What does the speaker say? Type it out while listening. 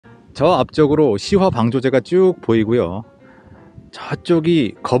저 앞쪽으로 시화 방조제가 쭉 보이고요.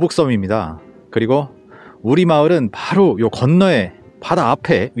 저쪽이 거북섬입니다. 그리고 우리 마을은 바로 요 건너에 바다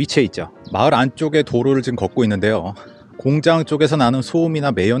앞에 위치해 있죠. 마을 안쪽에 도로를 지금 걷고 있는데요. 공장 쪽에서 나는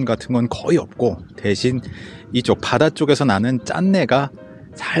소음이나 매연 같은 건 거의 없고, 대신 이쪽 바다 쪽에서 나는 짠내가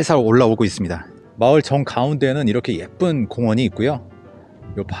살살 올라오고 있습니다. 마을 정 가운데에는 이렇게 예쁜 공원이 있고요.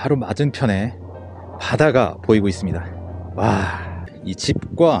 요 바로 맞은편에 바다가 보이고 있습니다. 와, 이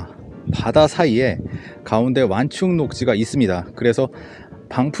집과 바다 사이에 가운데 완충 녹지가 있습니다. 그래서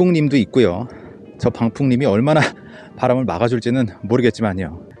방풍림도 있고요. 저 방풍림이 얼마나 바람을 막아줄지는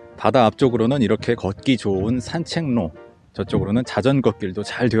모르겠지만요. 바다 앞쪽으로는 이렇게 걷기 좋은 산책로, 저쪽으로는 자전거 길도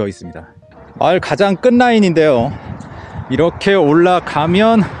잘 되어 있습니다. 마을 가장 끝 라인인데요. 이렇게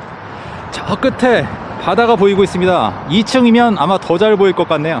올라가면 저 끝에 바다가 보이고 있습니다. 2층이면 아마 더 잘 보일 것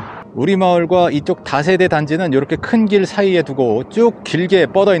같네요. 우리 마을과 이쪽 다세대 단지는 이렇게 큰 길 사이에 두고 쭉 길게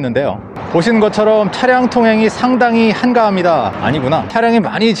뻗어 있는데요. 보시는 것처럼 차량 통행이 상당히 한가합니다. 아니구나, 차량이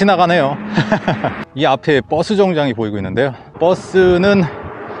많이 지나가네요. 이 앞에 버스 정류장이 보이고 있는데요. 버스는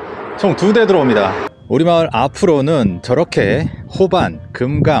총 2대 들어옵니다. 우리 마을 앞으로는 저렇게 호반,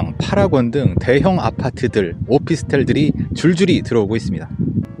 금강, 파라곤 등 대형 아파트들, 오피스텔들이 줄줄이 들어오고 있습니다.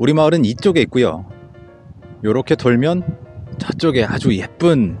 우리 마을은 이쪽에 있고요. 요렇게 돌면 저쪽에 아주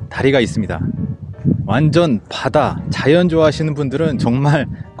예쁜 다리가 있습니다. 완전 바다, 자연 좋아하시는 분들은 정말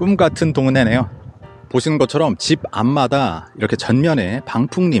꿈같은 동네네요. 보시는 것처럼 집 앞마다 이렇게 전면에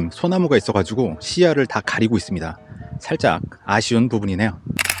방풍림, 소나무가 있어가지고 시야를 다 가리고 있습니다. 살짝 아쉬운 부분이네요.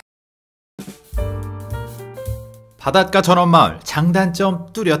 바닷가 전원마을, 장단점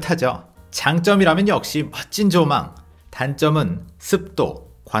뚜렷하죠. 장점이라면 역시 멋진 조망, 단점은 습도,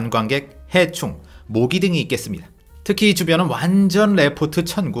 관광객, 해충, 모기 등이 있겠습니다. 특히 이 주변은 완전 레포트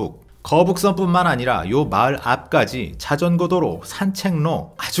천국. 거북선뿐만 아니라 요 마을 앞까지 자전거 도로,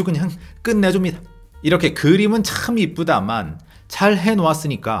 산책로 아주 그냥 끝내줍니다. 이렇게 그림은 참 이쁘다만 잘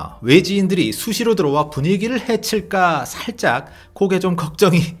해놓았으니까 외지인들이 수시로 들어와 분위기를 해칠까 살짝 그게 좀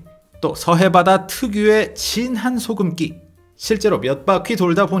걱정이. 또 서해바다 특유의 진한 소금기. 실제로 몇 바퀴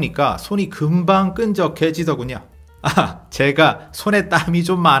돌다 보니까 손이 금방 끈적해지더군요. 아, 제가 손에 땀이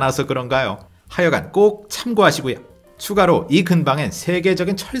좀 많아서 그런가요? 하여간 꼭 참고하시고요. 추가로 이 근방엔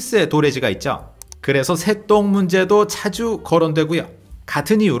세계적인 철새 도래지가 있죠. 그래서 새똥 문제도 자주 거론되고요.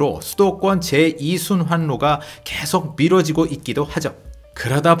 같은 이유로 수도권 제2순환로가 계속 미뤄지고 있기도 하죠.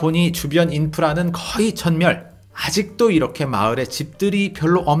 그러다 보니 주변 인프라는 거의 전멸. 아직도 이렇게 마을에 집들이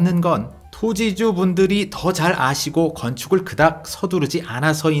별로 없는 건 토지주 분들이 더 잘 아시고 건축을 그닥 서두르지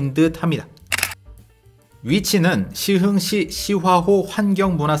않아서인 듯 합니다. 위치는 시흥시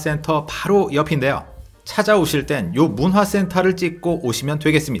시화호환경문화센터 바로 옆인데요. 찾아오실 땐 요 문화센터를 찍고 오시면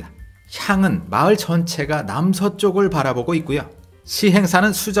되겠습니다. 향은 마을 전체가 남서쪽을 바라보고 있고요.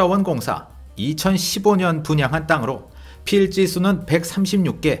 시행사는 수자원공사, 2015년 분양한 땅으로 필지수는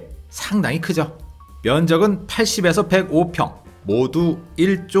 136개, 상당히 크죠. 면적은 80에서 105평, 모두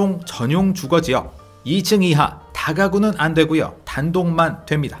 1종 전용 주거지역. 2층 이하 다가구는 안 되고요. 단독만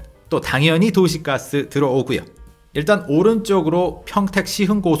됩니다. 또 당연히 도시가스 들어오고요. 일단 오른쪽으로 평택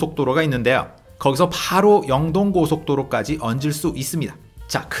시흥 고속도로가 있는데요. 거기서 바로 영동 고속도로까지 얹을 수 있습니다.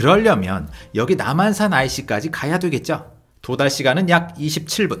 자, 그러려면 여기 남한산 IC까지 가야 되겠죠. 도달 시간은 약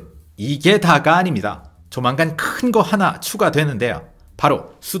 27분. 이게 다가 아닙니다. 조만간 큰 거 하나 추가되는데요.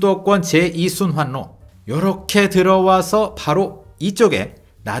 바로 수도권 제2순환로. 요렇게 들어와서 바로 이쪽에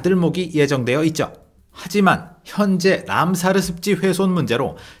나들목이 예정되어 있죠. 하지만 현재 람사르 습지 훼손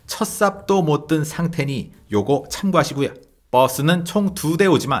문제로 첫 삽도 못 든 상태니 요거 참고하시고요. 버스는 총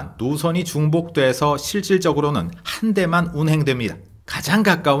 2대 오지만 노선이 중복돼서 실질적으로는 한 대만 운행됩니다. 가장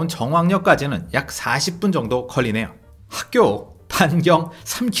가까운 정왕역까지는 약 40분 정도 걸리네요. 학교 반경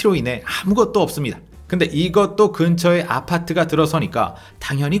 3km 이내 아무것도 없습니다. 근데 이것도 근처에 아파트가 들어서니까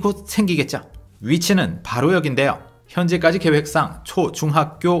당연히 곧 생기겠죠. 위치는 바로 여긴데요. 현재까지 계획상 초,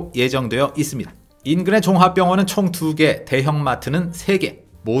 중학교 예정되어 있습니다. 인근의 종합병원은 총 2개, 대형마트는 3개.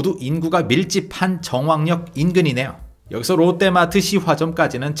 모두 인구가 밀집한 정왕역 인근이네요. 여기서 롯데마트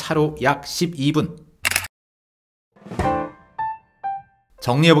시화점까지는 차로 약 12분.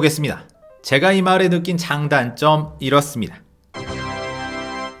 정리해보겠습니다. 제가 이 마을에 느낀 장단점 이렇습니다.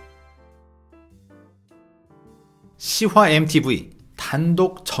 시화 MTV,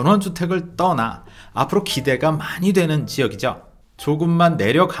 단독 전원주택을 떠나 앞으로 기대가 많이 되는 지역이죠. 조금만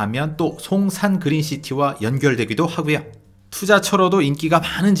내려가면 또 송산 그린시티와 연결되기도 하고요. 투자처로도 인기가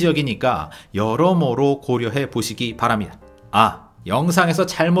많은 지역이니까 여러모로 고려해 보시기 바랍니다. 아, 영상에서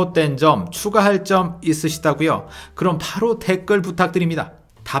잘못된 점, 추가할 점 있으시다고요? 그럼 바로 댓글 부탁드립니다.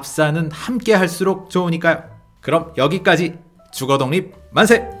 답사는 함께 할수록 좋으니까요. 그럼 여기까지. 주거독립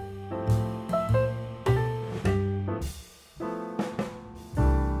만세!